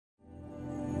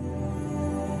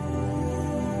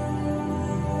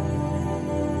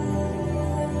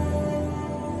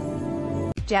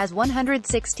Jazz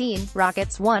 116,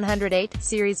 Rockets 108,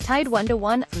 series tied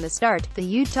 1-1. From the start, the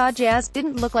Utah Jazz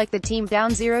didn't look like the team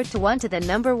down 0-1 to the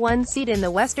number 1 seed in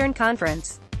the Western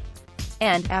Conference.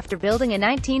 And, after building a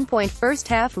 19-point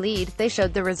first-half lead, they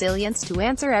showed the resilience to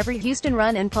answer every Houston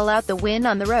run and pull out the win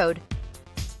on the road.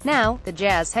 Now, the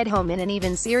Jazz head home in an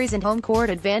even series and home court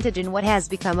advantage in what has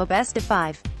become a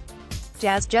best-of-5.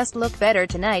 Jazz just look better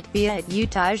tonight, via at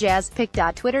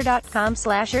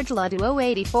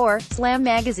utahjazzpick.twitter.com/urgeladuo84, Slam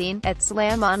Magazine, at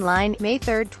Slam Online, May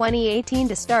 3, 2018.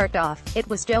 To start off, it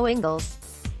was Joe Ingles.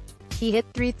 He hit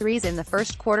 3 threes in the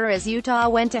first quarter as Utah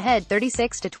went ahead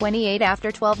 36-28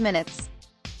 after 12 minutes.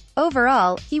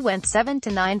 Overall, he went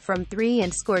 7-9 from 3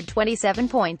 and scored 27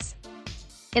 points.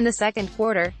 In the second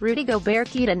quarter, Rudy Gobert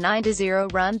keyed a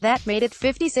 9-0 run that made it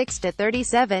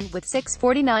 56-37, with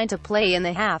 6:49 to play in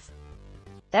the half.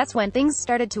 That's when things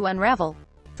started to unravel.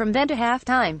 From then to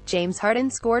halftime, James Harden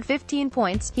scored 15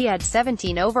 points. He had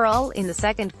 17 overall in the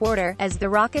second quarter, as the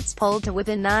Rockets pulled to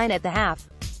within 9 at the half.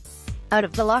 Out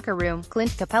of the locker room,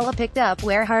 Clint Capella picked up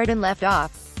where Harden left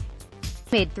off.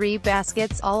 Made 3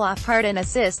 baskets, all off Harden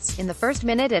assists, in the first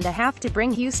minute and a half to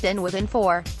bring Houston within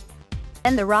 4.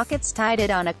 And the Rockets tied it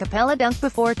on a Capella dunk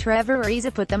before Trevor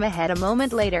Ariza put them ahead a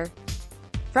moment later.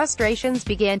 Frustrations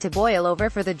began to boil over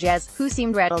for the Jazz, who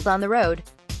seemed rattled on the road.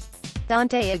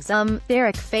 Dante Exum,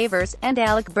 Derek Favors, and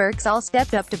Alec Burks all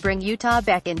stepped up to bring Utah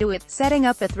back into it, setting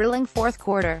up a thrilling fourth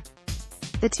quarter.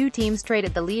 The two teams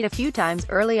traded the lead a few times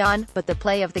early on, but the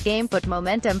play of the game put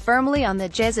momentum firmly on the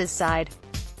Jazz's side.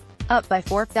 Up by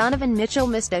 4, Donovan Mitchell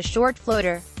missed a short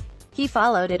floater. He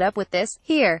followed it up with this.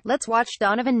 Here, let's watch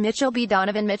Donovan Mitchell be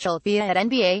Donovan Mitchell, via at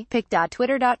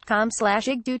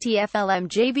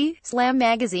nbapick.twitter.com/igdotflmjb, Slam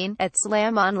Magazine, at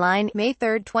Slam Online, May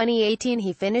 3, 2018.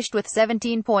 He finished with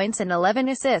 17 points and 11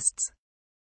 assists.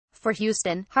 For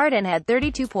Houston, Harden had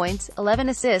 32 points, 11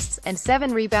 assists, and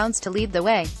 7 rebounds to lead the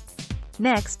way.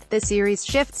 Next, the series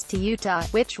shifts to Utah,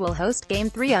 which will host Game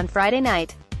 3 on Friday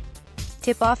night.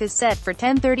 Tip-off is set for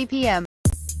 10:30 p.m.